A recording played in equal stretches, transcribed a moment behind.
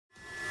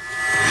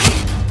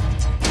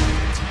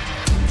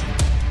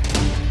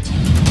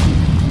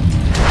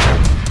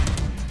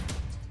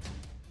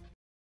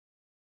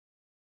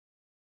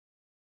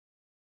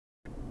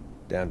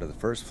down to the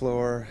first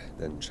floor,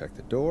 then check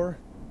the door.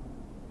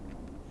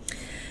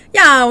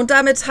 Ja, und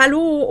damit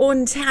hallo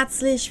und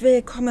herzlich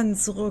willkommen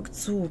zurück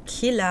zu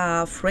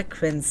Killer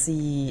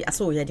Frequency.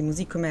 Achso, ja, die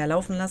Musik können wir ja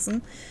laufen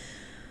lassen.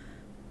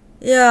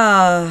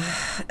 Ja,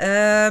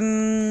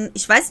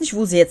 ich weiß nicht,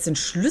 wo sie jetzt den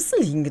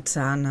Schlüssel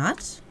hingetan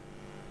hat.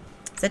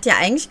 Sie hat ja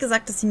eigentlich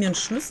gesagt, dass sie mir einen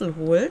Schlüssel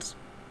holt.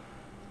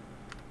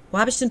 Wo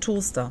habe ich den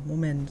Toaster?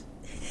 Moment.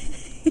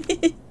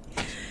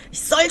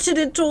 Ich sollte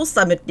den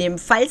Toaster mitnehmen,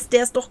 falls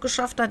der es doch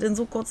geschafft hat, in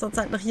so kurzer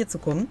Zeit nach hier zu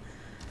kommen.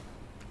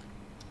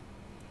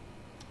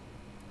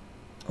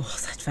 Oh,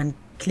 seit wann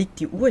klickt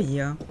die Uhr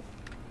hier?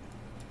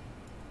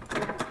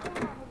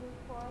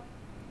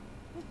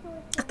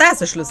 Ach, da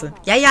ist der Schlüssel.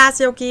 Ja, ja, ist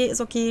ja okay, ist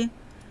okay.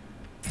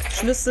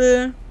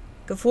 Schlüssel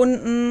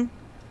gefunden.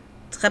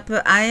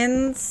 Treppe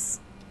 1.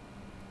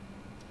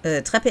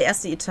 Treppe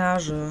erste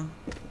Etage.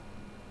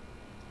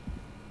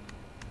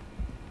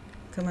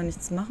 Kann man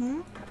nichts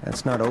machen?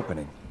 That's not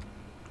opening.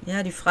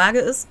 Ja, die Frage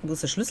ist, wo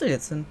ist der Schlüssel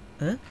jetzt hin?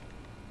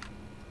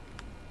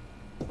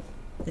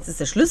 Jetzt ist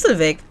der Schlüssel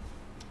weg.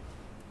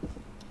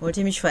 Wollt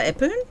ihr mich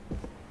veräppeln?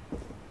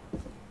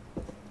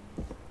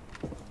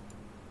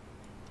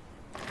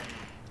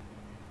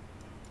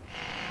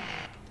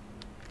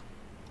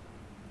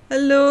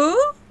 Hallo?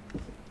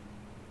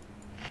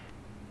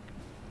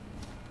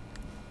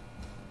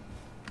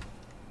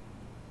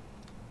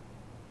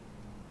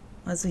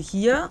 Also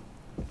hier.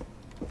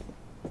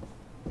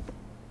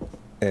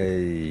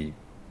 A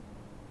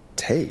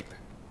tape.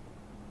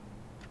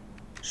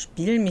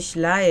 Spiel mich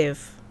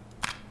live.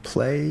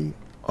 Play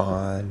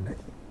on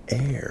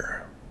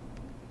air.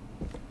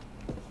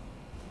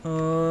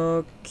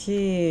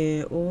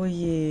 Okay, oh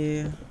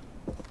je.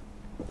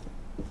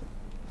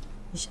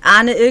 Ich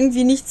ahne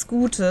irgendwie nichts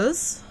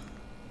Gutes.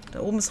 Da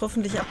oben ist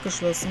hoffentlich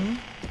abgeschlossen.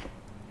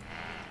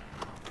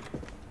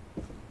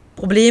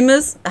 Problem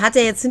ist, hat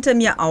er jetzt hinter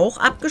mir auch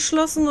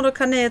abgeschlossen oder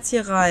kann er jetzt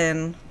hier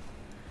rein?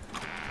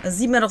 Das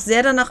sieht mir doch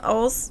sehr danach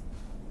aus,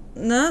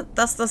 ne,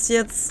 dass das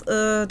jetzt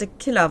der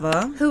Killer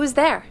war. Who was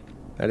there?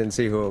 I didn't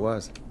see who it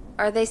was.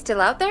 Are they still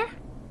out there?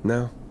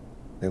 No.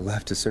 They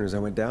left as soon as I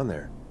went down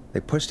there.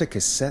 They pushed a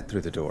cassette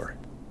through the door.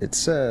 It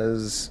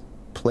says,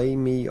 "Play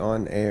me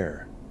on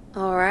air."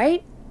 All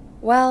right.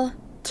 Well,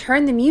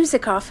 turn the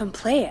music off and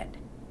play it.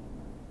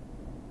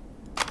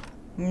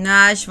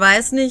 Na, ich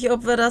weiß nicht,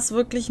 ob wir das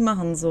wirklich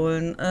machen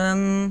sollen.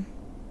 Tun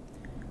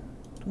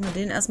wir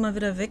den erstmal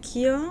wieder weg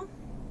hier.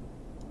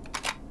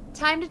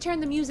 Time to turn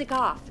the music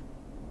off.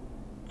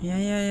 Ja,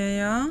 ja, ja,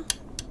 ja.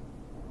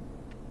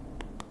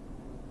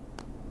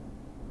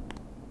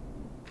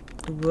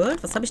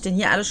 World? Was habe ich denn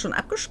hier alles schon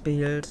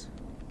abgespielt?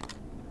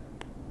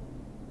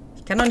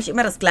 Ich kann doch nicht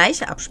immer das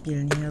Gleiche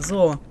abspielen hier.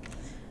 So.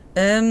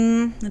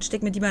 Dann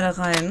stecken wir die mal da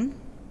rein.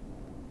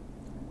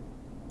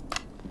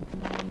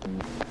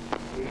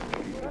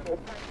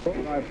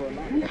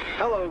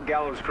 Hello,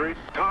 Gallows Creek.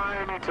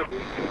 Time to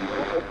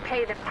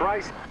Pay the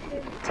price.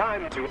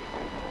 Time to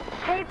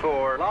pay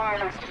for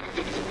lives.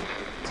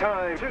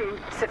 Time to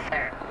sit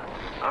there.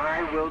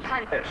 I will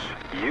punish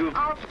you.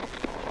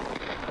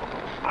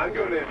 I'm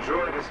going to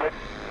enjoy this.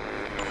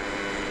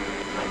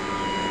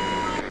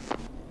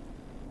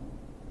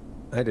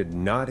 I did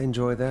not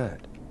enjoy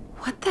that.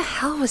 What the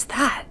hell was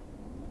that?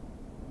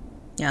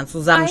 Ja, ein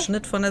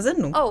Zusammenschnitt von der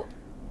Sendung. Oh,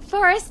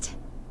 Forrest,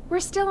 we're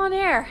still on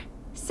air.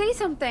 Say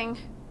something.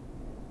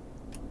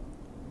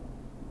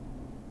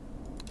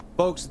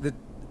 Folks,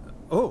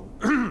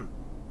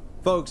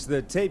 Folks,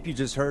 the tape you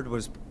just heard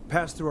was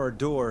passed through our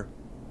door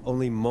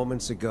only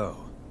moments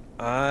ago.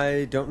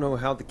 I don't know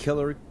how the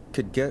killer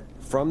could get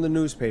from the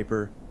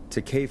newspaper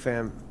to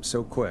KFAM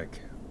so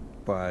quick,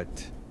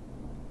 but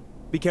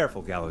be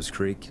careful, Gallows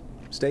Creek.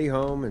 Stay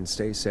home and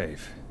stay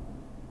safe.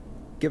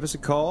 Give us a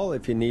call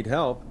if you need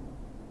help.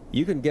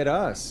 You can get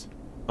us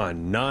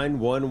on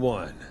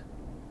 911.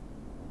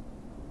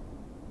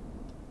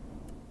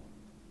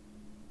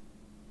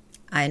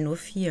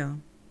 1:04 Uhr.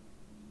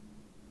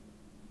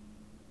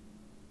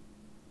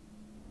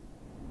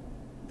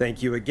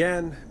 Thank you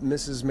again,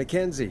 Mrs.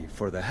 Mackenzie,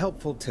 for the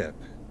helpful tip.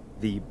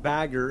 The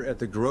bagger at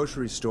the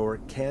grocery store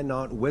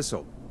cannot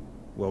whistle.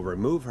 We'll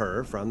remove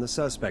her from the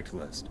suspect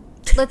list.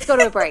 Let's go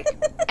to a break.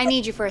 I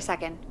need you for a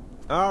second.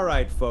 All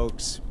right,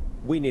 folks.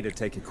 We need to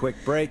take a quick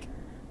break.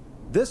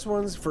 This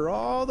one's for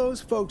all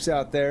those folks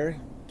out there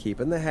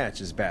keeping the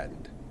hatches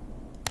battened.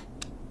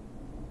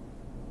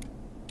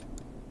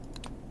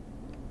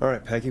 All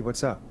right, Peggy,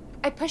 what's up?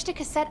 I pushed a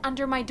cassette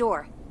under my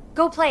door.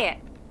 Go play it.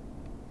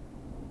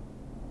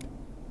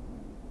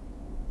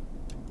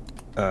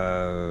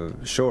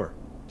 Sure.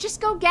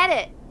 Just go get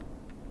it.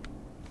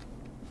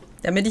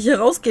 Damit ich hier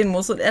rausgehen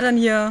muss und er dann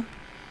hier...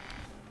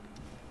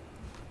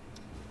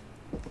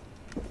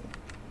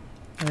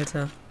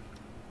 Alter.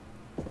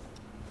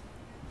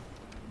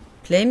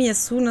 Play me as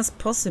soon as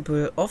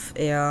possible. Off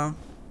air.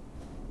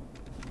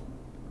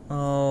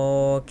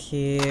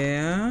 Okay.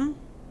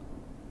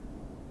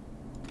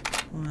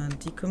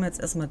 Und die können wir jetzt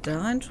erstmal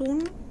da rein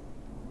tun.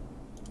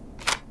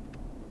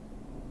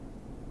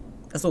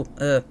 Achso,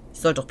 ich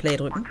sollte doch Play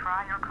drücken.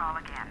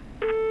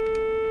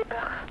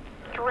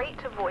 straight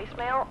to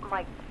voicemail?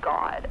 My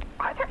God.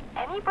 Are there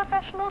any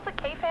professionals at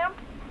KFAM?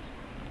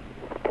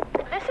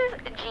 This is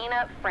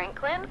Gina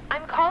Franklin.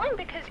 I'm calling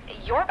because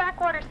your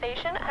backwater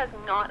station has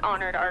not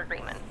honored our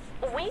agreement.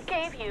 We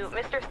gave you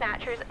Mr.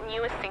 Snatcher's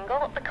newest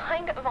single, the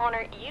kind of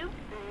honor you've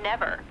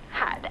never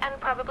had and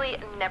probably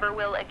never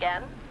will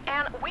again.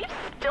 And we've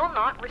still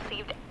not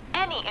received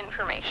any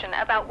information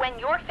about when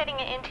you're fitting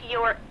it into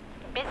your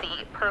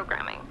busy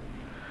programming.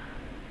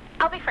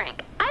 I'll be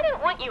frank, I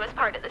didn't want you as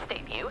part of this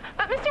debut,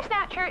 but Mr.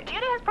 Snatcher,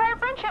 due to his prior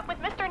friendship with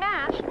Mr.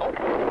 Nash...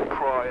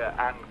 Prior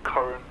and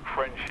current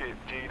friendship,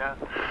 Gina.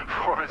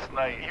 Forrest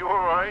Nash, you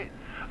alright?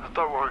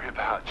 Don't worry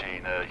about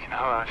Gina, you know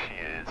how she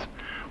is.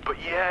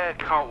 But yeah,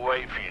 can't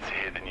wait for you to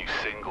hear the new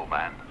single,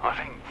 man. I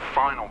think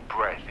Final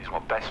Breath is my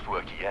best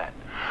work yet.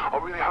 I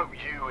really hope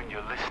you and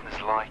your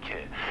listeners like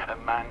it.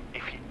 And man,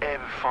 if you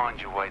ever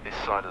find your way this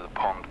side of the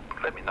pond,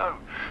 let me know.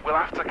 We'll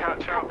have to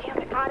catch up. God damn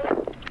it, Roddy.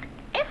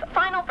 If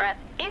Final Breath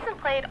isn't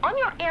played on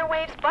your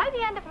airwaves by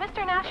the end of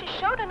Mr. Nash's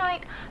show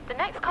tonight, the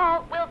next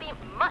call will be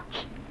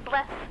much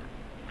less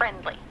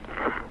friendly.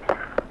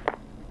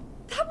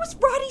 That was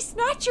Roddy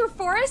Snatcher,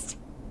 Forrest.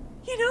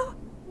 You know,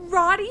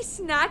 Roddy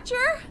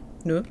Snatcher?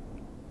 Nö.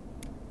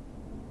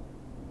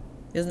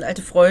 Wir sind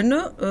alte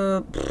Freunde.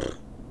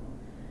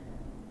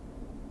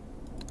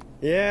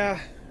 Yeah,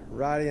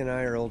 Roddy and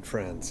I are old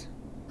friends.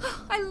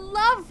 I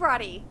love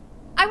Roddy.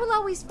 I Will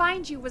Always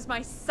Find You was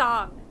my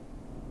song.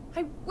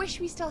 I wish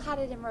we still had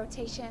it in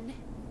rotation.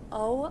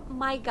 Oh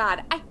my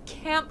God, I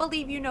can't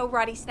believe you know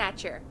Roddy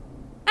Snatcher.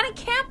 And I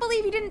can't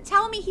believe you didn't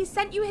tell me he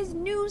sent you his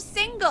new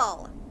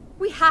single.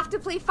 We have to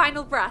play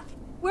Final Breath.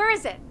 Where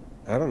is it?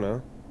 I don't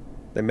know.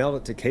 They mailed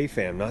it to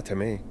KFAM, not to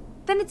me.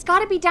 Then it's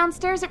gotta be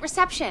downstairs at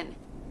reception.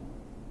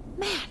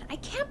 Man, I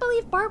can't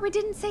believe Barbara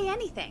didn't say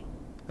anything.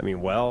 I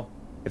mean, well,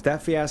 if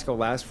that fiasco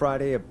last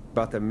Friday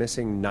about the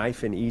missing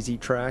Knife and Easy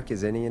track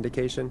is any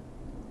indication,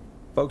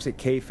 folks at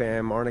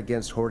KFAM aren't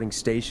against hoarding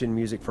station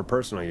music for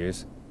personal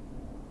use.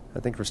 I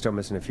think we're still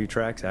missing a few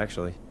tracks,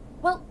 actually.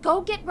 Well, go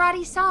get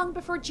Roddy's song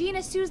before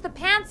Gina sues the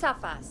pants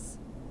off us.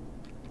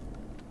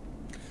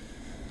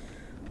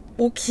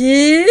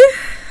 Okay.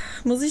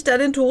 Muss ich da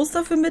den Toast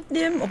dafür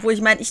mitnehmen? Obwohl,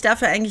 ich meine, ich darf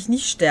ja eigentlich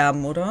nicht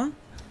sterben, oder?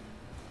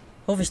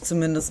 Hoffe ich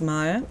zumindest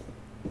mal.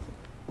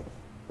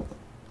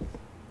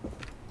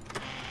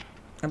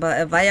 Aber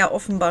er war ja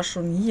offenbar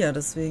schon hier,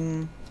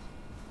 deswegen...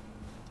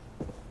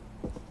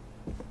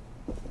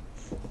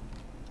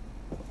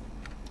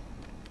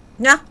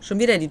 Ja, schon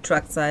wieder die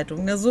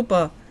Truck-Zeitung. Na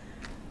super.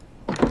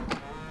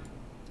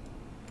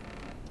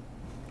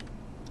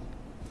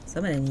 Was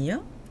haben wir denn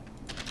hier?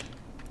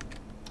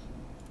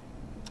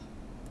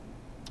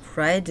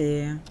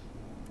 Friday.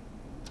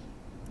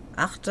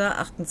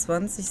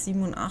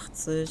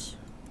 8.28.87.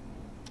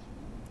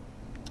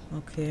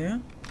 Okay.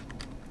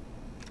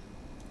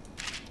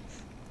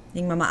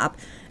 Legen wir mal ab.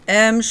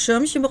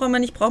 Schirmchen brauchen wir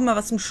nicht. Brauchen wir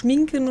was zum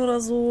Schminken oder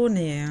so?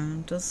 Nee,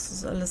 das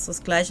ist alles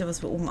das Gleiche,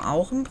 was wir oben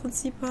auch im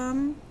Prinzip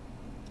haben.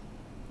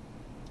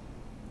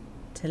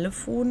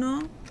 Telefone.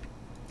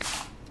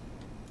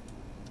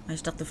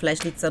 Ich dachte,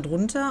 vielleicht liegt es da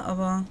drunter,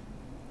 aber...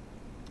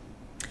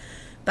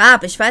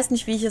 Barb, ich weiß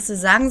nicht, wie ich es dir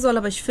sagen soll,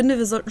 aber ich finde,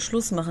 wir sollten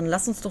Schluss machen.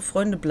 Lass uns doch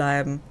Freunde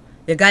bleiben.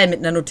 Ja, geil, mit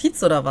einer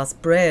Notiz oder was?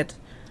 Brad.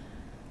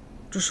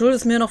 Du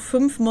schuldest mir noch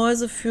 5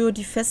 Mäuse für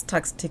die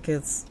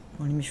Festtagstickets.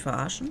 Wollen die mich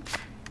verarschen?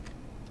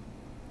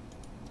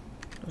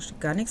 Da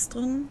steht gar nichts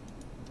drin.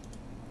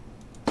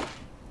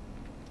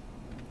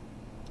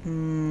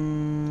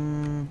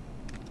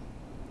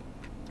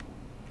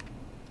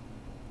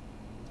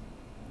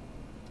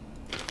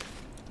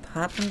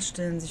 Apartments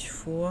stellen sich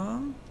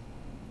vor.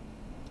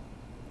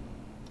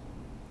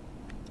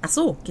 Ach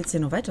so, geht's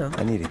hier noch weiter?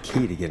 I need a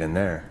key to get in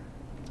there.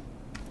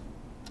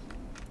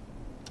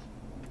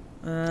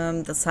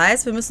 Das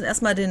heißt, wir müssen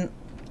erstmal den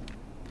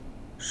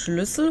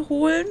Schlüssel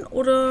holen,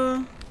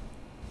 oder?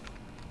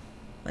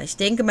 Weil ich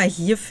denke mal,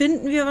 hier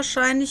finden wir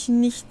wahrscheinlich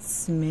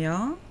nichts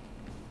mehr.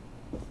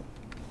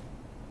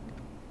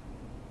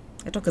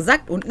 Er hat doch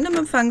gesagt, unten im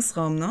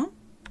Empfangsraum, ne?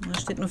 Da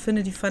steht nur,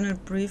 finde die Final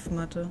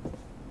Briefmatte.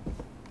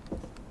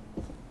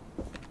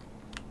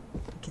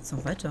 Geht's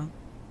noch weiter?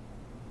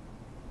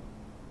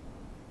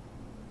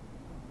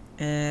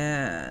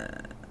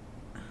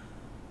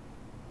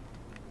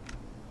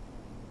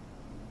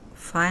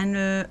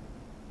 Final...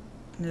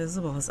 Ne, das ist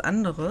aber was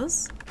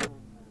anderes.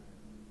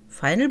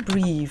 Final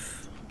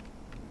Brief.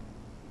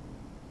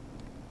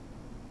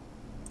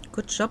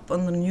 Good job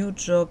on the new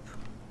job.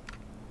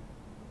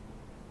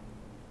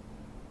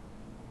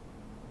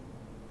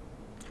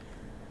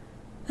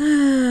 Das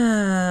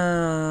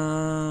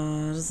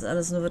ist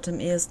alles nur, wird am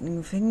ehesten im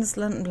Gefängnis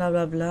landen, bla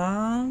bla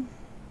bla.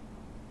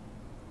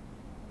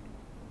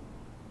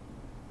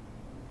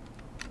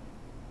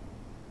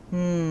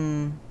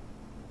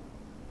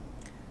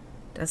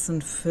 Das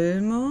sind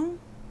Filme.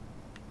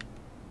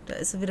 Da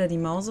ist wieder die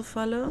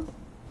Mausefalle.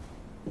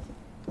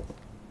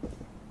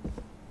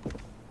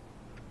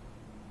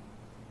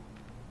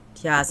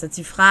 Tja, ist jetzt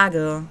die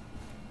Frage.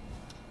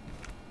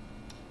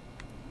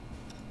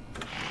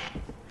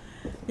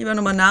 Lieber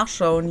nochmal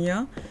nachschauen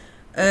hier.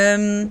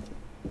 Sie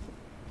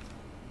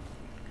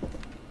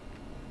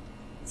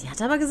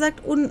hat aber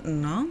gesagt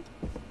unten, ne?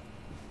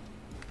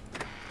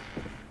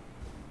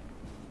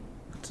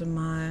 Warte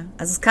mal.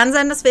 Also es kann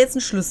sein, dass wir jetzt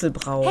einen Schlüssel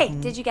brauchen. Hey,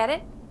 did you get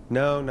it?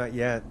 No, not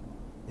yet.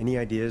 Any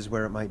ideas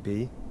where it might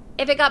be?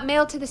 If it got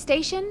mailed to the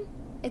station,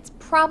 it's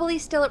probably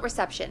still at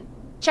reception.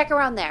 Check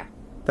around there.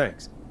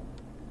 Thanks.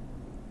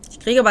 Ich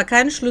kriege aber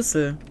keinen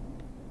Schlüssel.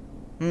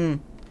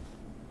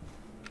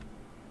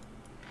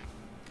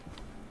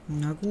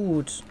 Na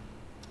gut.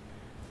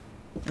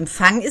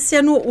 Empfang ist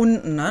ja nur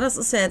unten, ne? Das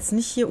ist ja jetzt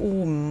nicht hier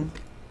oben.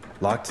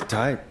 Locked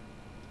tight.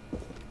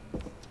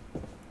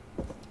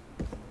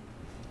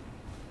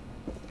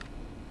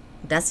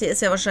 Das hier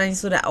ist ja wahrscheinlich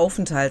so der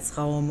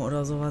Aufenthaltsraum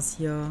oder sowas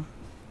hier.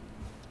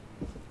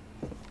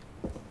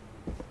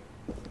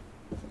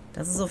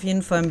 Das ist auf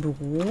jeden Fall ein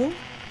Büro.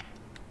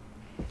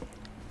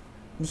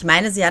 Und ich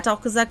meine, sie hatte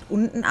auch gesagt,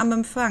 unten am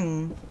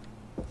Empfang.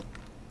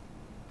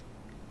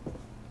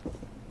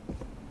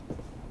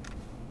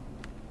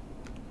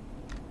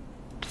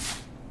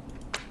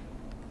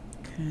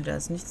 Okay, da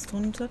ist nichts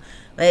drunter.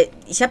 Weil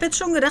ich habe jetzt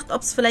schon gedacht,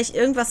 ob es vielleicht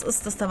irgendwas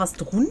ist, dass da was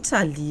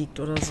drunter liegt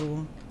oder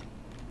so.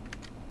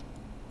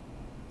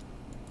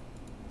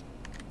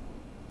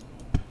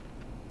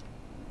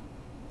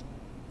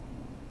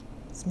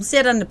 Es muss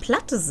ja dann eine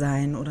Platte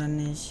sein, oder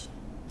nicht?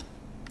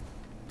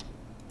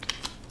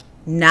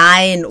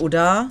 Nein,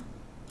 oder?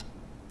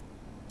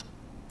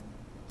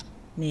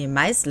 Nee,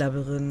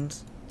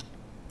 Maislabyrinth.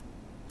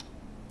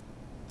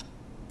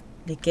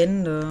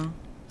 Legende.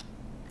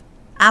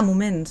 Ah,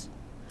 Moment.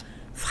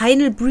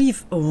 Final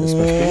Brief. Oh. This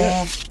must be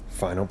it.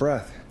 Final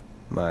breath.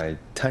 My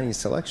tiny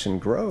selection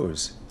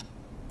grows.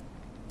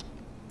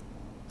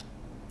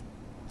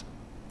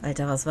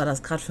 Alter, was war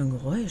das gerade für ein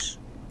Geräusch?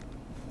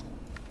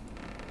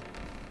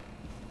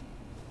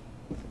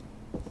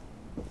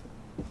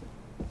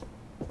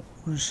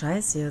 Ohne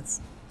Scheiß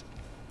jetzt.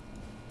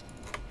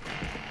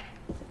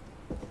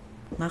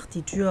 Mach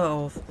die Tür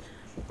auf.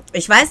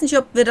 Ich weiß nicht,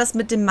 ob wir das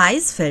mit dem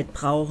Maisfeld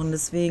brauchen,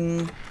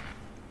 deswegen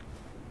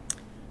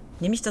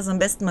nehme ich das am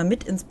besten mal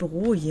mit ins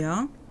Büro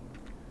hier.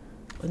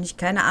 Und ich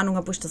keine Ahnung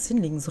habe, wo ich das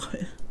hinlegen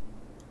soll.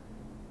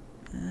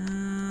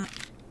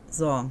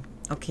 So,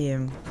 okay.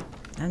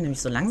 Ja,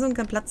 nämlich so langsam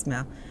kein Platz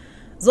mehr.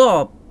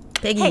 So,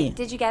 Peggy. Hey,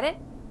 did you get it?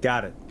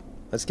 Got it.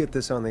 Let's get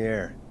this on the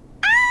air.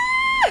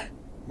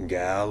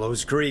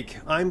 Gallows Creek.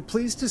 I'm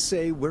pleased to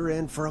say we're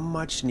in for a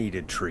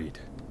much-needed treat.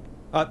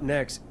 Up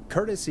next,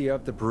 courtesy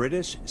of the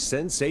British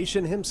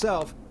sensation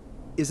himself,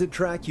 is a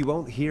track you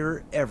won't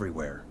hear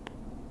everywhere.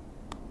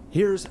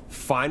 Here's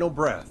Final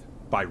Breath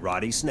by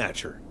Roddy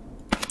Snatcher.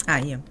 Ah,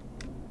 hier.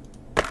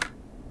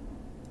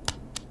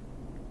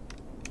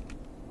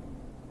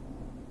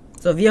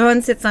 So, wir hören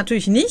es jetzt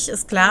natürlich nicht,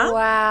 ist klar.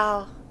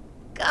 Wow.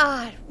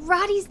 God,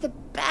 Roddy's the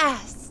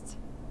best.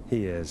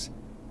 He is.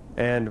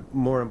 And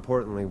more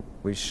importantly,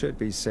 we should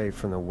be safe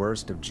from the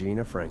worst of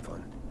Gina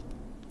Franklin.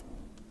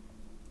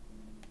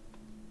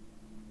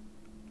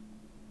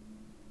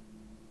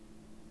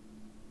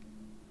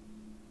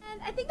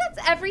 And I think that's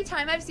every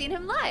time I've seen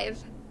him live.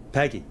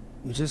 Peggy,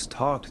 you just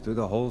talked through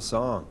the whole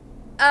song.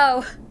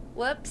 Oh,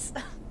 whoops.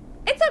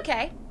 It's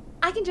okay.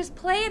 I can just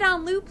play it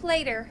on loop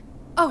later.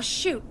 Oh,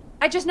 shoot.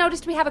 I just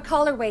noticed we have a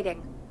caller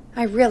waiting.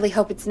 I really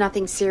hope it's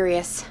nothing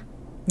serious.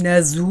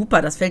 Na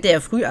super, das fällt dir ja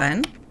früh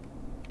ein.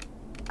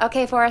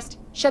 Okay, Forrest,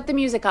 shut the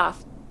music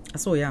off.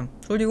 Achso, ja.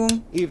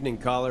 Entschuldigung. Evening,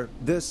 caller.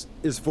 This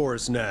is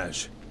Forrest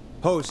Nash,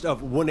 host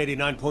of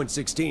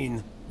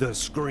 189.16, The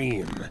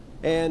Scream.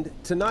 And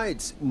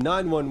tonight's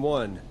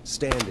 911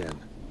 stand-in.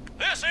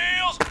 This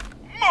is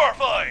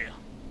Murphy!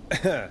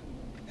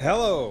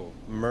 Hello,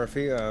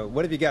 Murphy.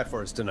 What have you got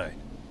for us tonight?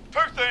 Two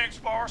things,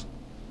 Forrest.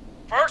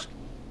 First,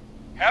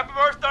 happy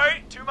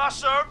birthday to my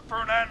son,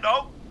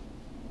 Fernando.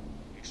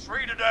 He's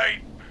 3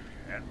 today,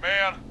 and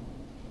man,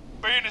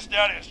 being his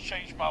daddy has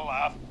changed my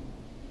life.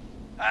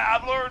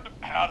 I've learned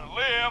how to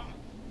live,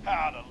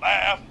 how to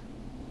laugh,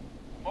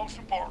 most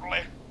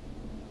importantly,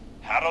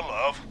 how to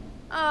love.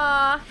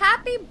 Aw,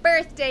 happy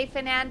birthday,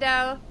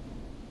 Fernando.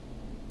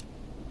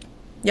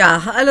 Ja,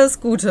 alles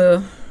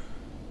Gute.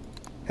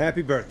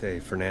 Happy birthday,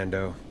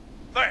 Fernando.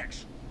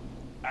 Thanks.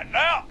 And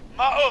now,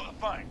 my other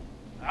thing.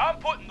 I'm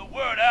putting the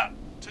word out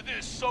to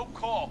this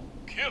so-called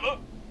killer.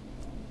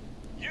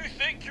 You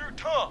think you're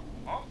tough,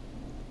 huh?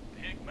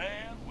 Big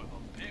man with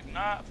a big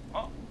knife,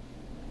 huh?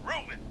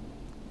 Reuben,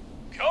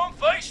 come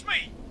face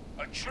me,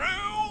 a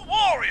true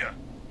warrior,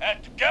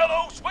 at the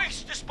Gallows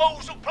Waste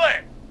Disposal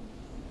Plant.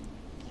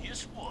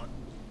 Guess what?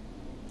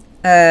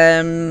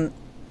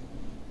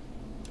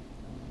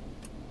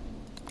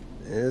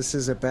 This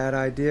is a bad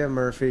idea,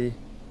 Murphy.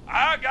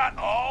 I got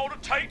all the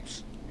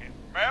tapes in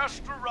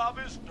Master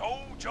Robbie's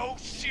Dojo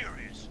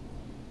series.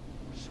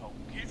 So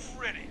get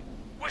ready,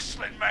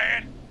 whistling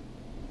man.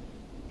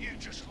 You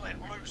just let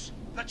loose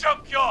the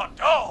junkyard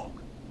dog.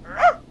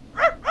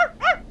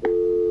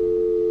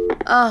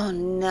 Oh,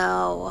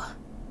 no.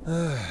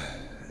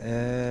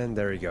 And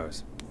there he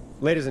goes.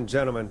 Ladies and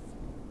gentlemen,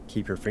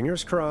 keep your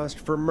fingers crossed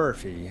for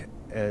Murphy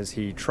as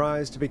he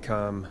tries to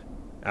become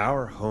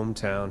Our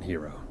hometown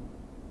hero.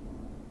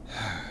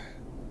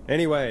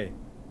 Anyway,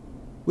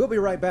 we'll be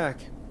right back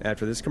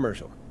after this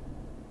commercial.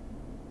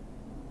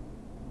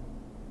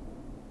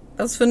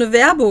 Was für eine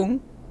Werbung.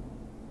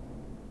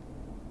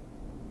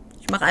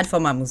 Ich mache einfach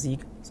mal Musik.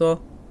 So.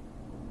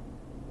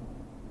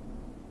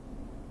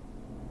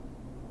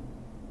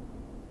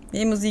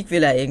 Nee, Musik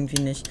will er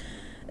irgendwie nicht.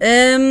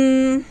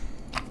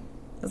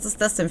 Was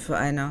ist das denn für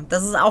einer?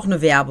 Das ist auch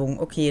eine Werbung.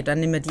 Okay, dann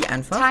nehmen wir die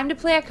einfach. Time to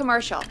play a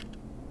commercial.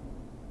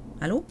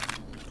 Hallo?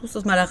 Tust du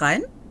das mal da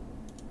rein?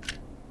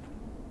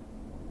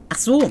 Ach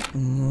so.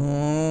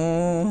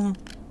 Oh.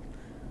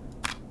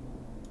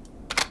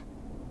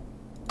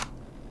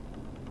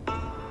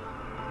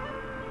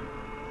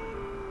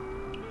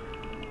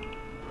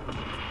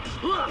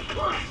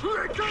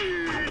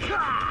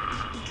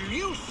 Do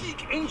you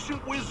seek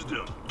ancient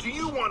wisdom? Do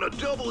you want to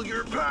double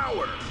your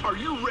power? Are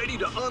you ready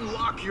to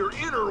unlock your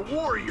inner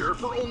warrior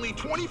for only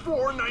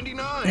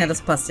 $24.99? Ja,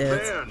 das passt ja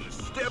jetzt. Then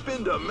step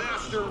into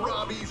Master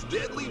Robbie's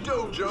deadly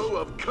dojo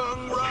of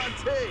Kung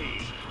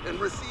Rate and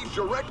receive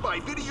direct by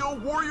video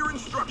warrior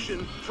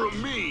instruction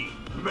from me,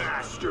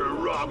 Master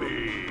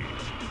Robbie.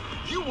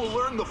 You will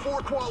learn the 4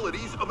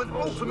 qualities of an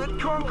ultimate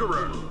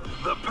conqueror.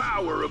 The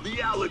power of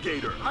the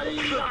alligator,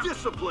 the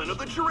discipline of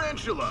the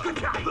tarantula,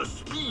 the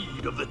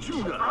speed of the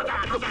tuna,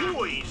 the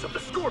poise of the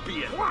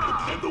scorpion,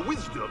 and the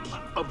wisdom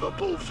of the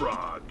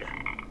bullfrog.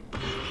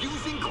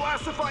 Using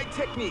classified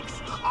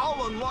techniques,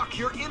 I'll unlock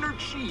your inner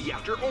chi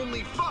after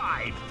only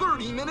 5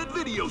 30-minute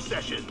video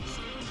sessions.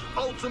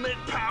 Ultimate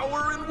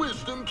power and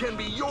wisdom can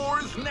be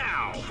yours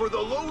now for the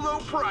low, low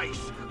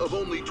price of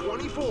only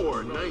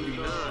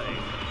 $24.99.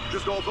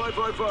 Just call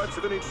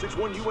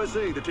 555-7861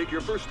 USA to take your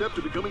first step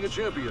to becoming a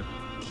champion.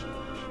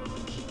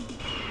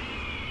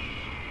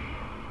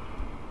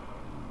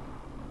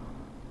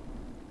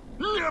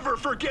 Never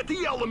forget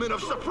the element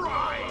of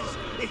surprise!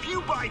 If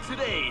you buy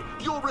today,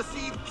 you'll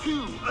receive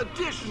 2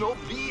 additional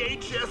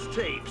VHS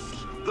tapes,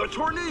 the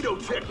tornado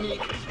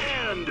technique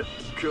and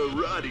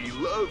karate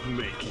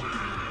lovemaking.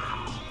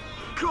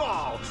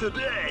 Call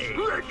today!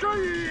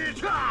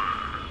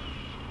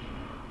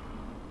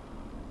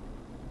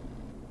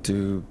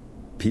 Do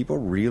people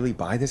really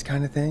buy this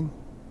kind of thing?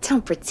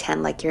 Don't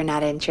pretend like you're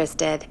not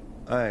interested.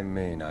 I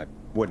mean, I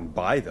wouldn't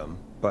buy them,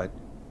 but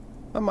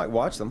I might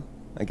watch them,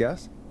 I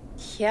guess.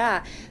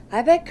 Yeah,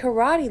 I bet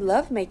karate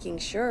lovemaking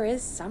sure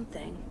is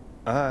something.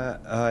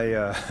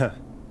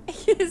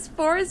 Is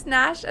Forrest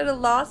Nash at a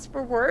loss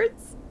for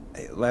words?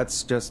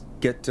 Let's just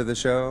get to the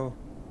show.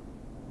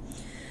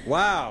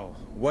 Wow,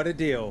 what a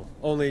deal.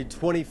 Only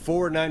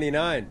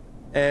 $24.99.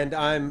 And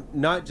I'm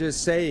not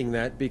just saying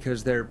that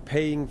because they're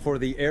paying for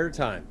the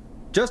airtime.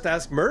 Just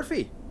ask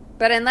Murphy.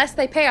 But unless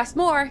they pay us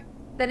more,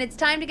 then it's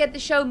time to get the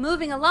show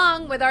moving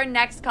along with our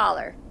next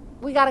caller.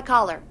 We got a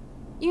caller.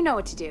 You know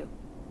what to do.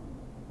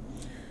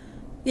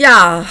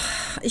 Ja,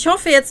 ich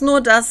hoffe jetzt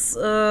nur, dass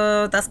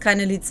das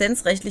keine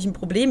lizenzrechtlichen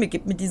Probleme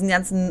gibt mit diesen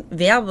ganzen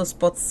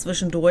Werbespots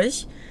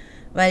zwischendurch.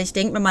 Weil ich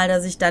denke mir mal,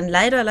 dass ich dann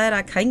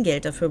leider kein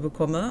Geld dafür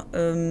bekomme,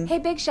 hey,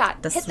 Big Shot,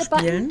 das hit zu the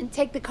button spielen. and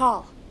take the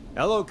call.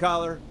 Hello,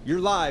 caller.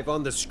 You're live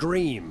on the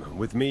stream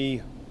with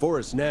me,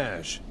 Forrest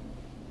Nash.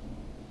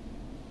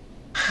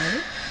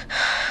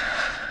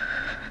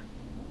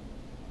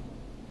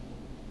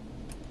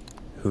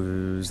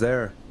 Who's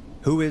there?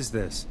 Who is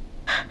this?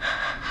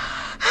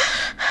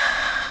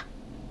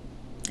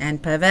 Ein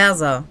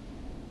Perverser.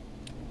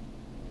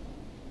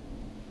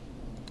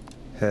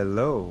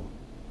 Hello.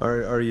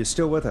 Are you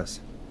still with us?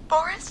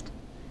 Forrest?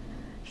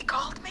 He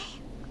called me?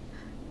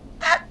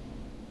 That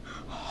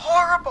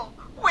horrible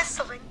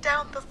whistling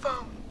down the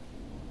phone.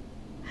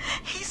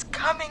 He's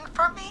coming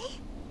for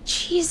me?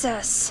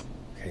 Jesus.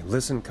 Okay,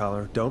 listen,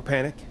 caller. Don't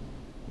panic.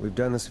 We've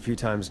done this a few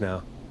times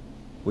now.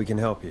 We can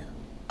help you.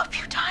 A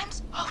few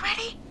times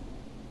already?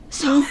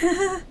 So,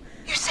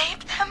 you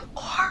saved them,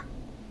 or?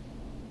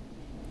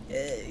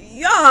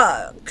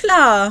 Ja,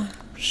 klar.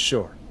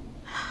 Sure.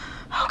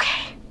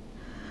 Okay.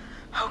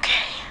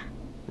 Okay.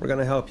 We're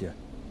gonna help you.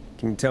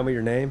 Can you tell me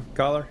your name,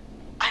 caller?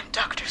 I'm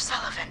Dr.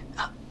 Sullivan.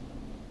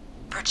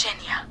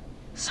 Virginia.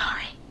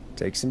 Sorry.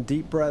 Take some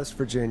deep breaths,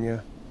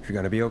 Virginia. You're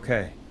gonna be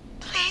okay.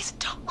 Please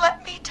don't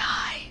let me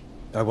die.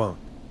 I won't.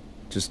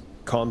 Just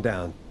calm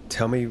down.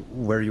 Tell me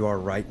where you are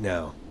right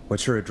now.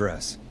 What's your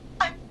address?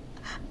 I'm...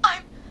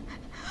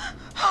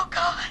 Oh,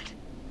 God.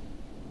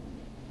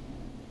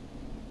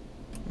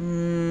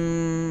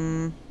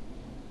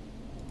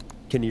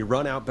 Can you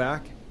run out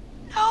back?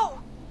 No.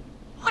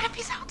 What if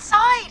he's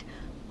outside,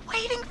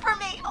 waiting for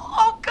me?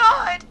 Oh,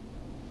 God.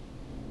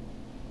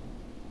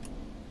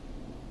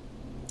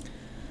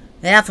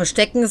 Ja,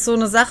 verstecken ist so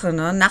eine Sache,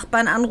 ne?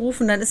 Nachbarn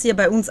anrufen, dann ist sie ja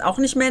bei uns auch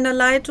nicht mehr in der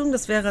Leitung.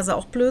 Das wäre also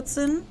auch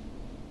Blödsinn.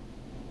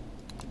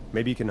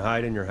 Maybe you can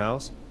hide in your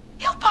house?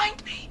 He'll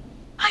find me.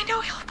 I know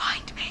he'll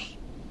find me.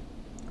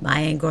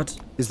 Mein Gott.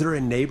 Is there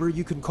a neighbor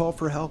you can call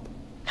for help?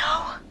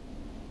 No.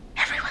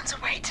 Everyone's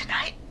away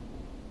tonight.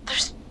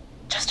 There's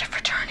just a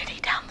fraternity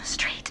down the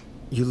street.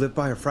 You live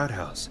by a frat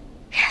house.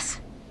 Yes,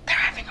 they're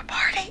having a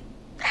party.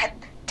 That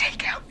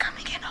takeout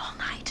coming in all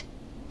night.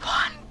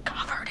 One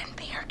cover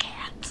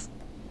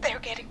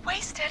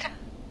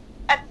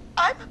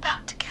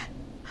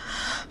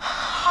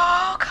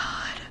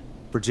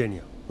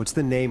Virginia, what's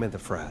the name of the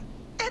frat?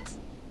 It's...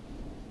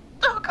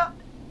 Oh, God.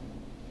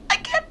 I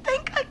can't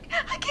think.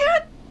 I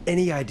can't.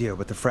 Any idea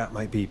what the frat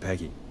might be,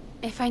 Peggy?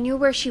 If I knew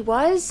where she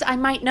was, I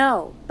might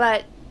know,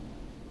 but...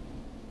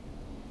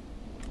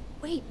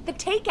 Wait, the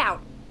takeout!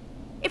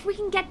 If we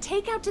can get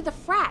takeout to the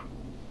frat,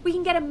 we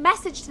can get a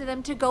message to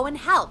them to go and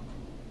help.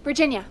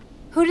 Virginia,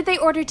 who did they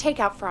order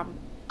takeout from?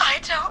 I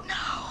don't know.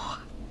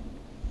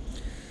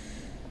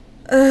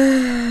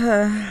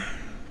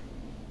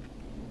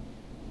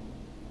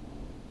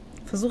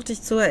 Versuch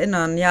dich zu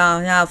erinnern.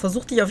 Ja,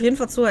 versuch dich auf jeden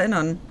Fall zu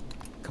erinnern.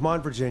 Come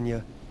on,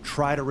 Virginia.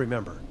 Try to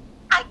remember.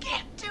 I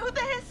can't do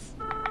this.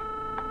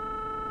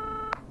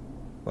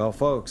 Well,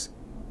 folks,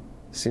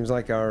 seems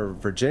like our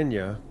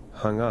Virginia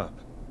hung up.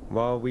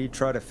 While we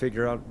try to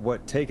figure out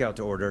what takeout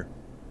to order,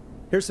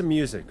 here's some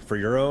music for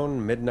your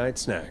own midnight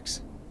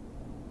snacks.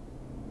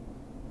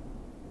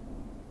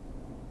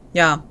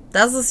 Ja,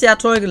 das ist ja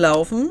toll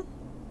gelaufen.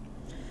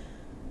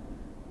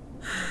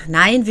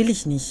 Nein, will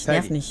ich nicht.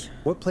 Nerv Peggy, nicht.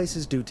 what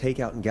places do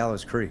takeout in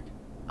Gallows Creek?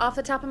 Off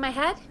the top of my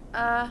head?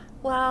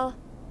 Well...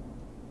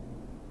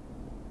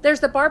 There's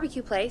the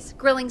barbecue place,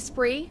 Grilling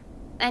Spree,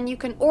 and you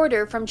can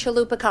order from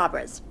Chalupa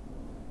Cabras.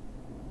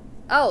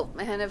 Oh,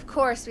 and of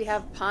course we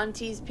have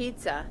Ponti's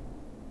Pizza.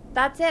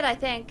 That's it, I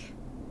think.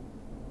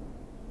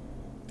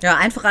 Ja,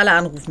 einfach alle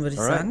anrufen, würde ich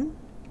All right. sagen.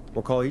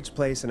 We'll call each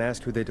place and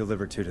ask who they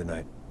deliver to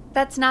tonight.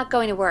 That's not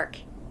going to work.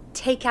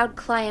 Takeout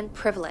client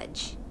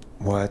privilege.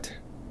 What?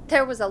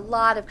 There was a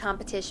lot of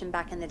competition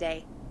back in the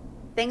day.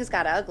 Things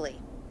got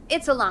ugly.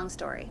 It's a long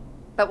story.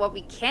 But what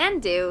we can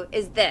do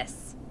is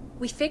this.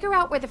 We figure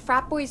out where the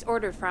frat boys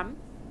ordered from,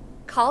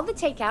 call the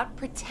takeout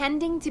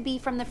pretending to be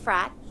from the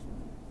frat,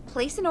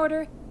 place an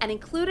order, and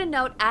include a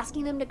note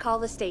asking them to call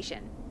the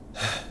station.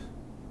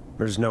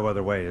 There's no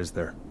other way, is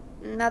there?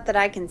 Not that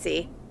I can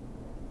see.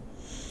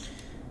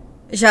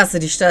 Ich hasse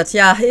die Stadt.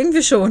 Ja,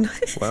 irgendwie schon.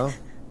 Well,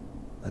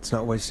 let's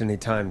not waste any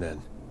time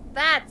then.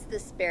 That's the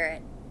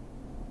spirit.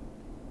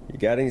 You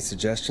got any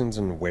suggestions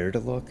on where to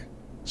look?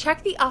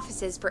 Check the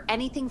offices for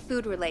anything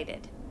food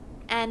related.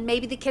 And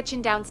maybe the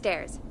kitchen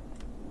downstairs.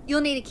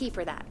 You'll need a key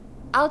for that.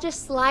 I'll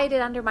just slide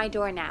it under my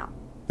door now.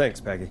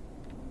 Thanks, Peggy.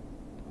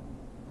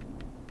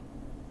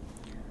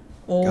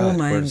 Oh God,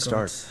 where mein to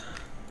start?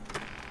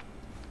 Gott.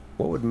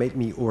 What would make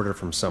me order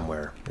from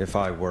somewhere if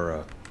I were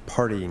a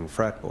partying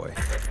frat boy?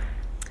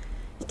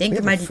 Ich We denke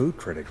have mal, a die... food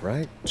critic,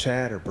 right?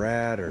 Chad or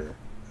Brad or...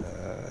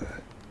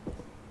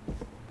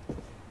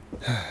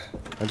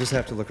 I just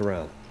have to look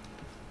around.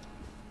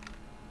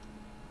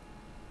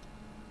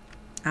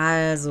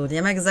 Also, die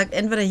haben ja gesagt,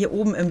 entweder hier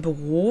oben im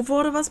Büro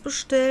wurde was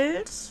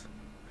bestellt.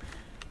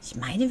 Ich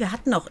meine, wir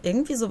hatten auch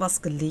irgendwie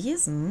sowas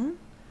gelesen.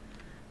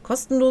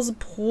 Kostenlose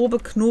Probe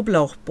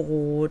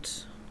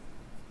Knoblauchbrot.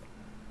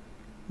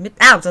 Mit...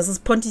 Ah, das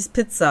ist Ponti's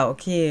Pizza,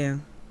 okay.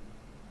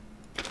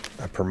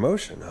 A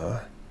promotion,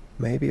 huh?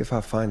 Maybe if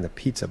I find the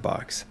pizza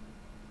box.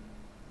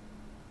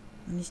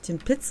 Wenn ich den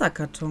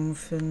Pizzakarton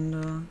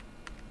finde.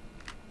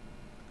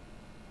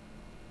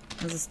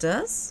 Was ist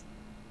das?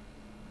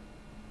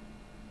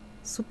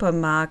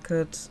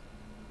 Supermarket.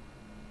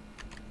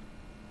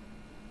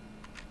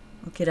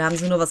 Okay, da haben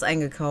sie nur was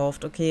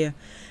eingekauft. Okay.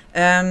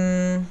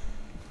 Da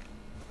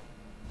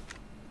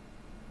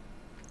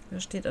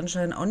steht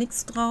anscheinend auch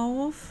nichts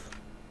drauf.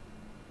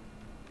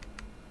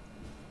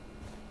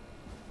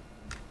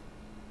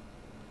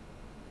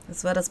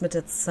 Das war das mit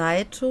der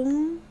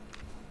Zeitung.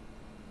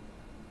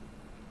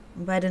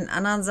 Und bei den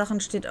anderen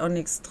Sachen steht auch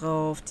nichts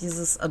drauf.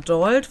 Dieses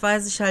Adult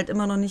weiß ich halt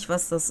immer noch nicht,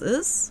 was das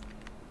ist.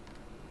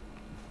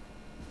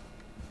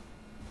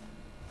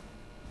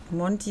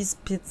 Monty's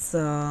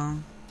Pizza.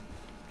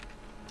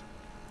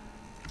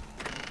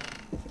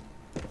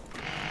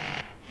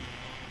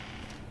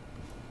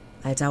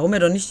 Alter, hau mir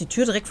doch nicht die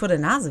Tür direkt vor der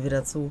Nase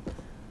wieder zu.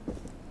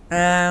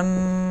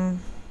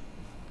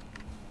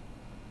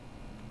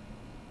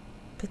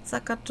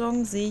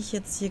 Pizzakarton sehe ich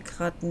jetzt hier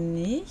gerade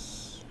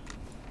nicht.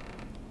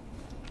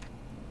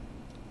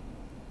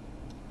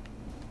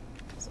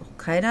 Ist auch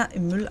keiner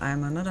im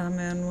Mülleimer, ne? Da haben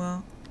wir ja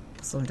nur...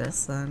 Was soll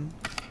das sein?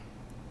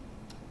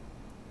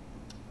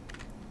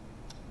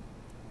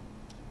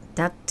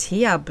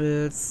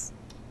 Dateables.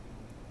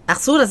 Ach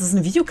so, das ist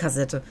eine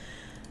Videokassette.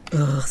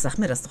 Ugh, sag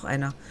mir das doch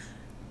einer.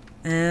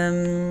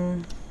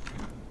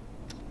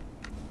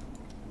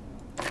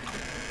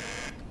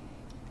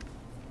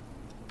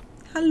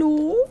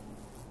 Hallo?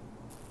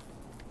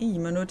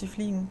 Man hört die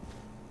fliegen.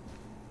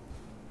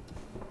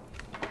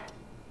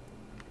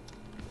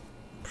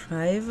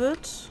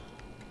 Private.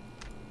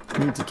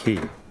 Needs a key.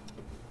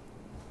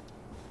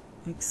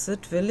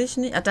 Exit will ich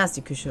nicht. Ah, da ist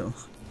die Küche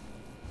auch.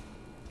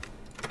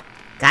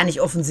 Gar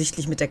nicht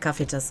offensichtlich mit der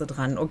Kaffeetasse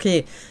dran.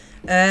 Okay.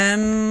 Wir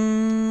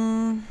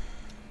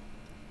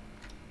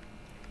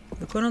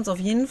können uns auf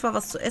jeden Fall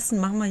was zu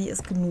essen machen, weil hier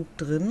ist genug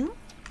drin.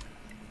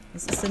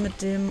 Was ist denn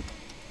mit dem...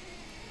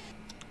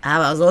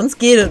 Aber sonst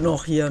geht es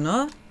noch hier,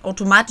 ne?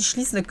 Automatisch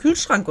schließender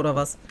Kühlschrank oder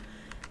was?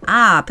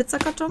 Ah,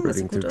 Pizzakarton, das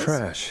sieht gut aus.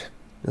 Trash.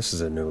 This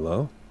is a new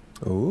low.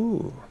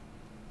 Ooh.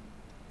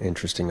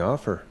 Interesting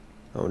offer.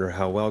 I wonder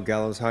how well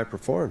Gallows High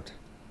performed.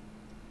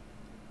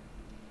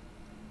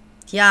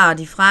 Tja,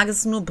 die Frage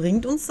ist nur,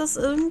 bringt uns das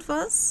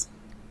irgendwas?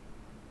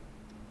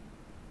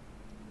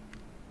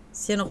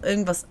 Ist hier noch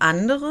irgendwas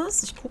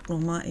anderes? Ich gucke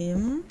noch mal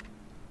eben.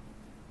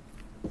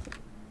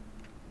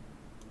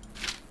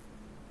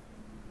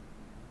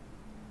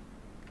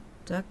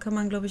 Da kann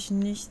man, glaube ich,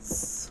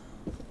 nichts...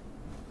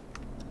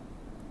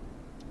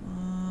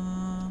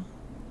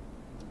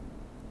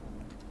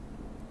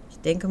 Ich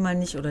denke mal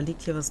nicht. Oder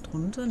liegt hier was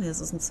drunter? Ne, das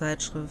ist eine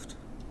Zeitschrift.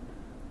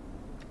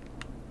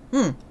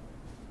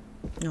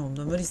 Ja,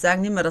 dann würde ich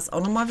sagen, nehmen wir das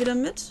auch nochmal wieder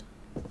mit.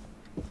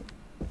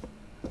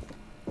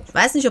 Ich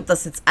weiß nicht, ob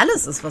das jetzt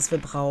alles ist, was wir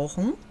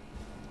brauchen.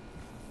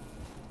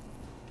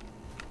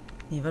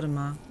 Nee, warte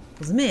mal.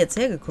 Wo sind wir jetzt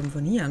hergekommen?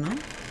 Von hier, ne?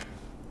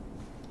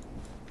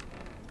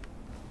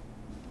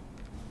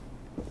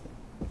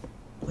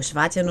 Oh, ich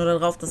warte ja nur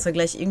darauf, dass da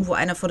gleich irgendwo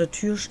einer vor der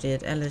Tür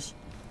steht, ehrlich.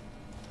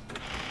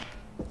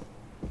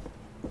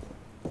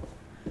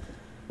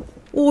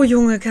 Oh,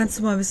 Junge, kannst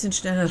du mal ein bisschen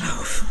schneller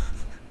laufen?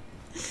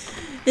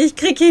 Ich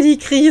krieg hier die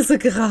Krise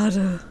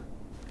gerade.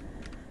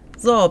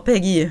 So,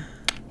 Peggy.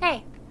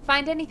 Hey,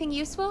 find anything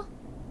useful?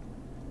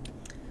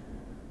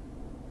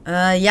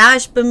 Ja,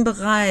 ich bin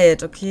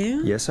bereit, okay?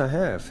 Yes, I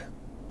have.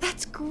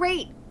 That's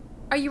great.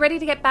 Are you ready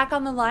to get back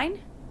on the line?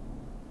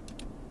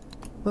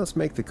 Let's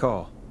make the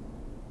call.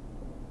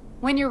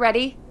 When you're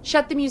ready,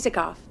 shut the music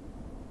off.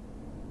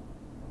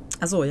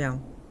 Ach so, ja.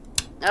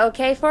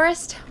 Okay,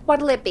 Forrest,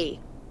 what'll it be?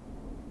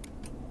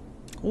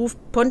 Ruf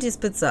Pontis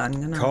Pizza an,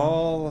 genau.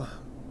 Call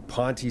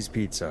Ponti's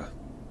Pizza.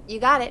 You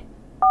got it.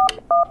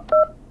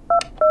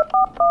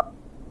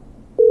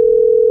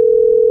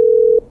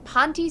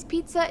 Ponti's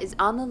Pizza is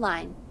on the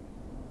line.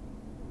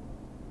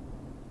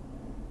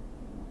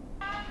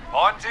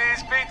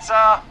 Ponti's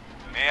Pizza.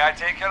 May I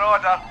take your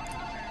order?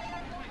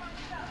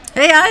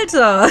 Hey,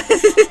 Alter!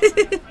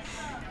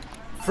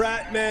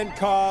 Fratman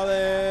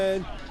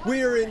calling.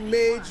 We're in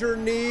major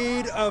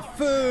need of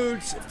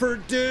foods for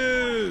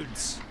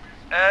dudes.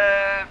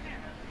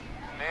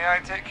 May I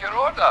take your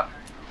order?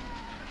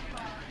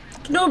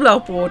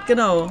 Knoblauchbrot,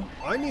 genau.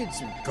 I need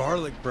some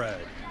garlic bread.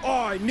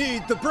 I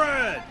need the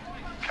bread.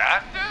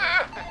 Can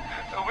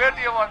do. Where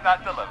do you want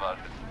that delivered?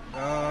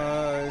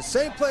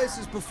 Same place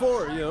as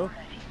before, you know.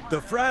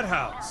 The frat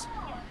house.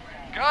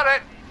 Got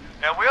it.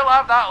 And we'll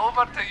have that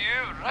over to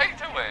you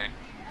right away.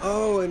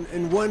 Oh,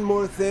 and one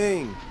more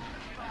thing.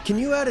 Can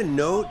you add a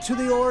note to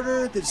the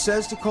order that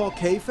says to call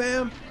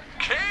K-Fam?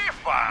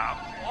 K-Fam?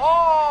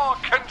 Oh,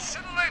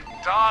 consider it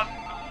done.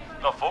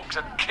 The folks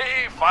at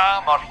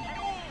K-Fam are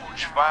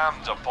huge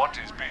fans of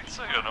Ponti's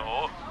Pizza, you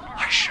know.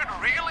 I should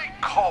really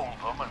call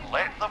them and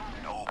let them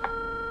know.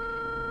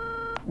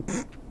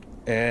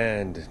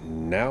 And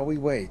now we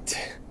wait.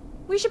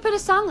 We should put a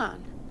song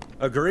on.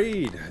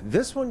 Agreed.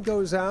 This one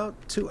goes out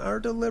to our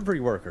delivery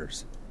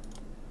workers.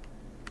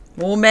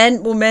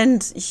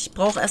 Moment. Ich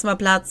brauche erstmal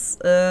Platz.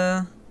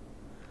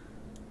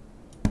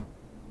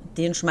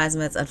 Den schmeißen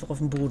wir jetzt einfach auf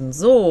den Boden.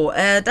 So,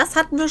 das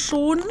hatten wir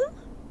schon.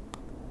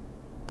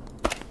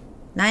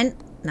 Nein.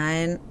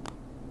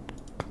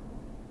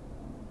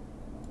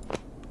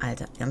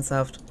 Alter,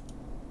 ernsthaft.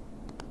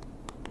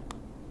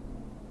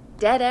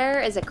 Dead air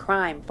is a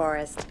crime,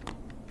 Forrest.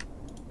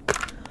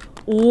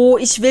 Oh,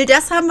 ich will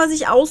das haben, was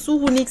ich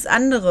aussuche, nichts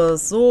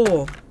anderes.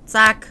 So,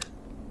 zack.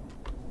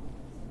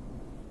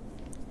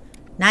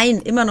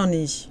 Nein, immer noch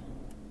nicht.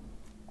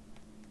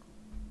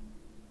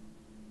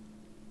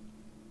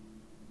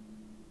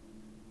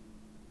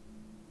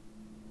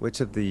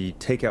 Which of the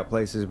takeout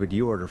places would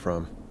you order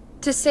from?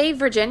 To save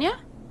Virginia?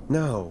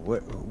 No,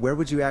 where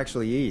would you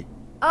actually eat?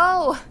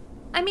 Oh,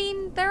 I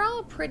mean, they're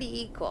all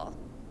pretty equal.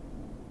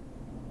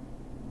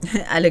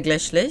 Alle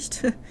gleich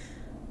schlecht.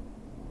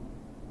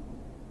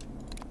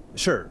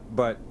 Sure,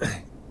 but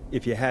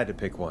if you had to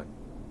pick one.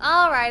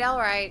 All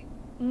right.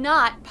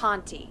 Not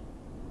Ponti.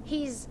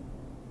 He's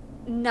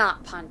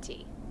not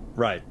Ponti.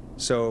 Right,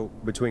 so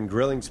between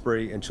Grilling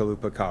Spree and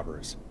Chalupa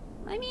Cabras.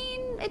 I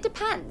mean, it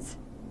depends.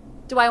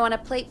 Do I want a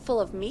plate full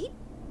of meat?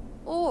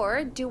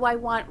 Or do I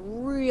want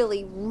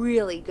really,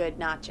 really good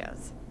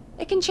nachos?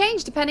 It can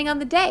change depending on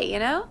the day, you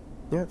know?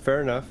 Yeah,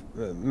 fair enough.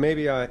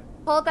 Maybe I...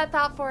 Hold that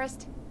thought,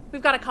 Forrest.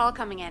 We've got a call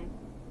coming in.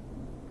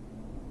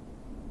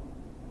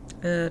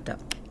 Da.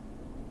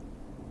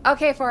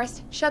 Okay,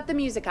 Forrest, shut the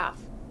music off.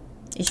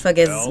 Ich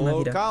vergesse es immer Hello,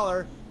 wieder.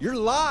 caller. You're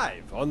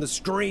live on the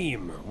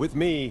stream with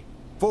me,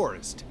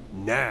 Forrest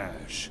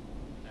Nash.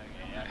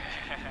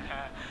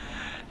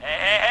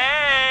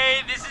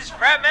 Hey, this is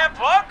Fratman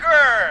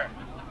Bunker.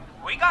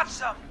 We got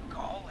some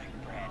garlic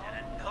bread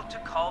and a note to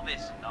call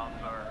this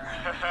number.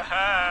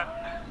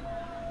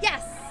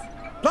 Yes!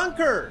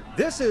 Bunker,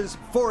 this is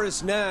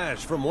Forrest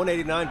Nash from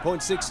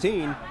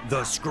 189.16,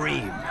 The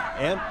Scream.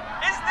 And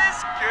Is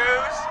this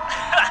Goose?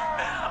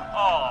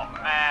 Oh,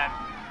 man.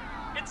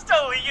 It's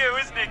totally you,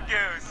 isn't it,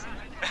 Goose?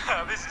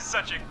 This is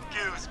such a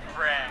Goose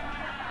prank.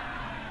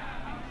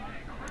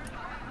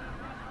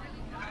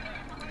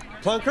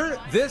 Plunker,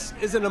 this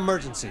is an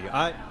emergency.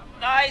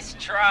 Nice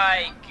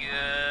try,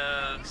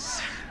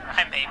 Goose.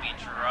 I may be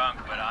drunk,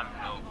 but I'm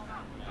no...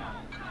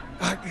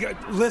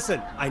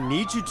 Listen, I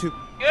need you to...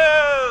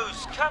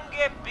 Goose, come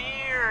get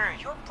beer.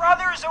 Your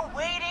brothers are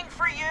waiting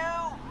for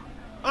you.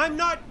 I'm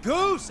not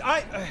Goose!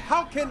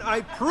 How can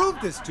I prove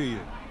this to you?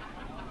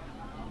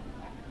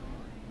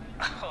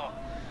 Oh,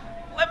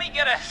 let me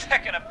get a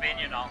second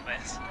opinion on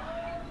this.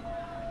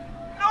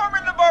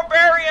 Norman the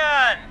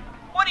Barbarian!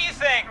 What do you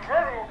think?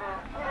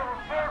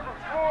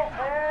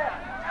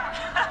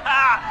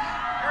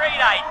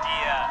 Great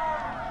idea.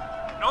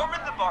 Norman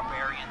the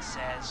Barbarian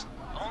says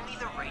only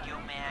the radio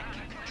man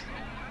can control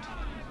it.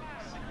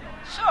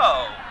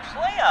 So,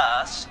 play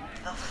us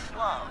the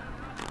flow.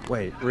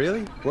 Wait,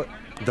 really? What?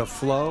 The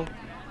flow?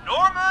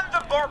 Norman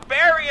the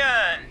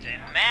Barbarian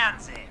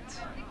demands it.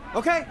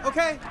 Okay,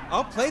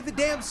 I'll play the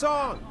damn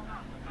song.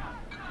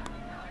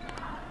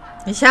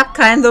 Ich hab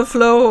kein The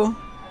Flow.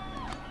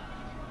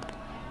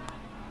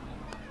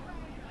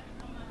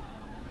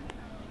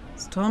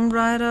 Storm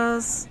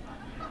Riders.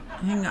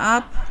 Hang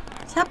up.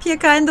 Ich hab hier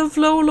kein The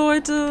Flow,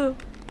 Leute.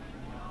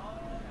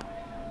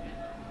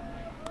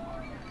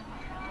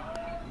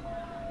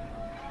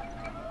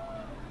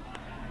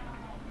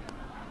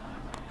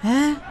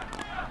 Hä?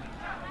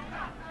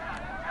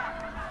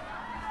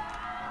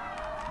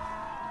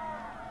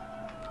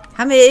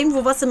 Haben wir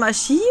irgendwo was im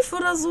Archiv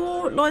oder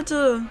so,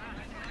 Leute?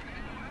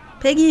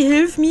 Peggy,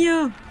 hilf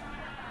mir.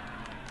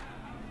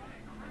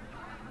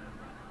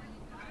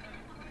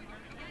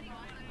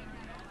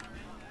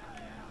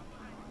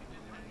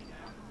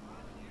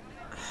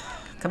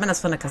 Kann man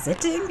das von der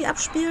Kassette irgendwie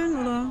abspielen,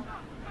 oder?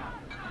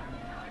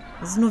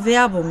 Das ist nur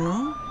Werbung,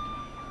 ne?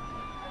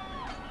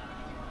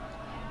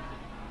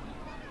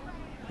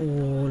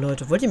 Oh,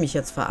 Leute, wollt ihr mich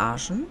jetzt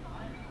verarschen?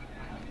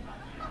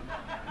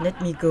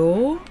 Let me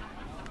go.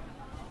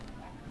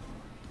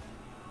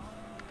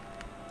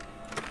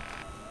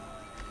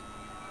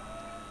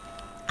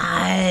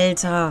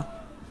 Alter.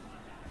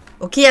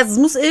 Okay, also es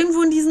muss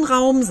irgendwo in diesem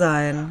Raum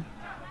sein.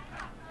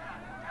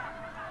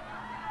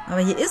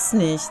 Aber hier ist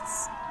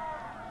nichts.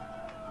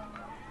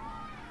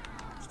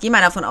 Ich gehe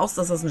mal davon aus,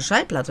 dass das eine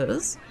Schallplatte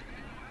ist.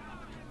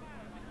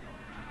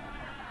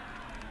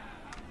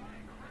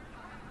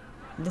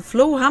 The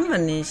Flow haben wir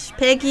nicht.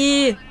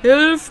 Peggy,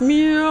 hilf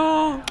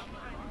mir.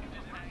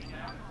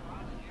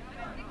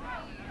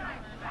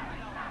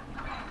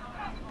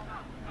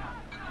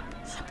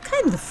 Ich habe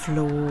keinen The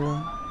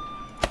Flow.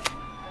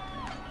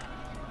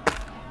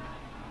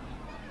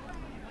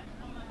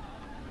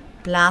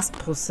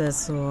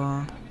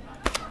 Blastprozessor.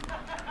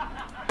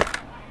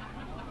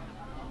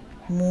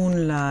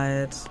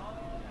 Moonlight.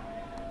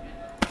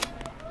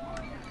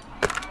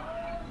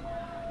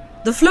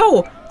 The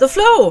Flow! The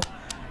Flow!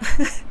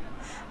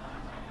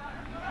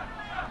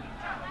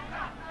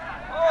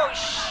 Oh,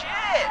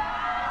 shit!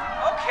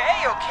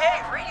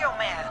 Okay, Radio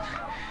Man.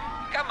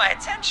 Got my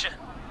attention.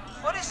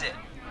 What is it?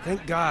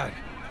 Thank God.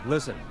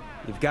 Listen,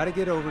 you've got to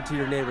get over to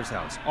your neighbor's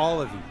house. All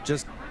of you.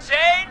 Just...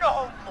 Say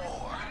no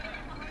more.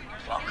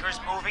 Plunker's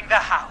moving the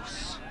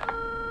house.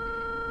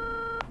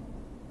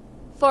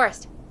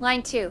 Forrest,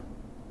 line 2.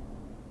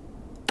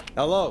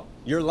 Hello,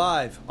 you're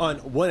live on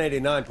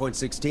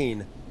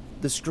 189.16,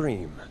 The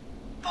Stream.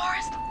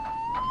 Forrest,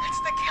 it's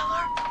the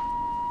killer.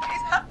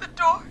 He's at the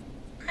door.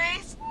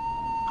 Grace.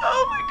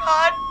 Oh my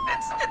God,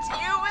 it's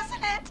you,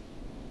 isn't it?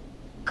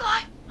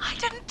 God, I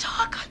didn't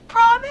talk, I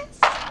promise.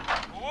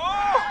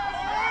 Whoa!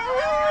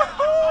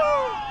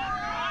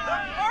 The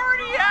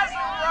party has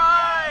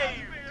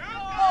arrived!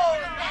 Oh,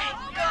 thank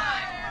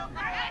God.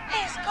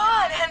 He's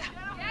gone and...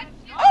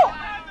 Oh!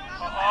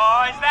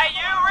 Oh, is that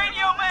you,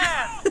 Radio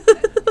Man?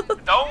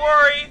 Don't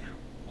worry,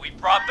 we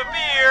brought the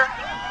beer.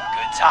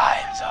 Good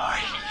times are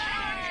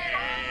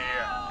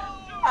here.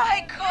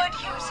 I could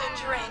use a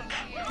drink.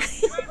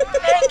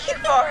 Thank you,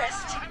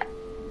 Forrest.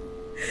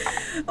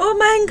 Oh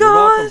mein You're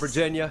welcome, Gott.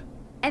 Virginia.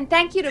 And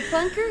thank you to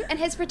Plunker and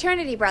his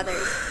fraternity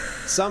brothers.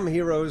 Some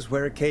heroes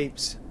wear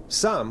capes,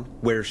 some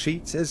wear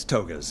sheets as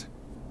togas.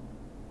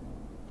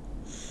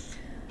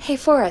 Hey,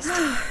 Forrest,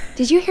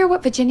 did you hear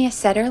what Virginia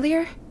said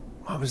earlier?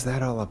 What was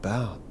that all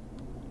about?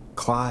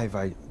 Clive,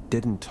 I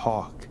didn't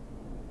talk.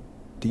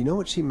 Do you know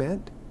what she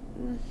meant?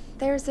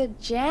 There's a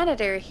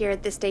janitor here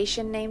at the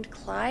station named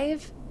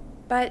Clive,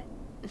 but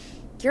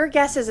your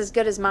guess is as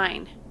good as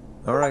mine.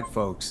 All right,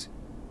 folks.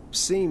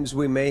 Seems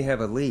we may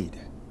have a lead.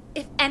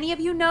 If any of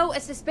you know a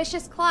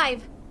suspicious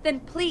Clive,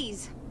 then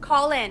please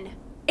call in.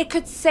 It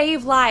could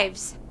save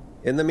lives.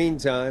 In the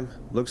meantime,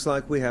 looks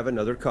like we have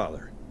another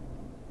caller.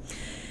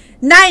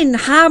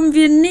 Nein, haben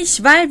wir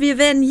nicht, weil wir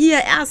werden hier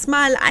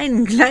erstmal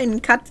einen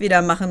kleinen Cut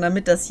wieder machen,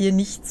 damit das hier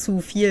nicht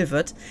zu viel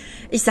wird.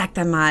 Ich sag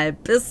dann mal,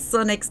 bis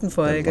zur nächsten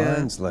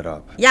Folge.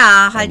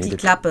 Ja, halt die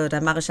Klappe,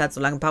 dann mache ich halt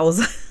so lange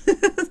Pause.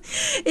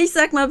 Ich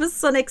sag mal, bis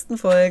zur nächsten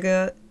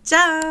Folge.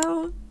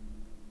 Ciao!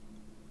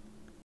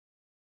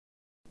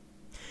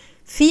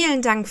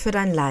 Vielen Dank für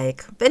dein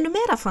Like. Wenn du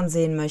mehr davon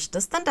sehen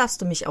möchtest, dann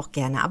darfst du mich auch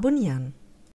gerne abonnieren.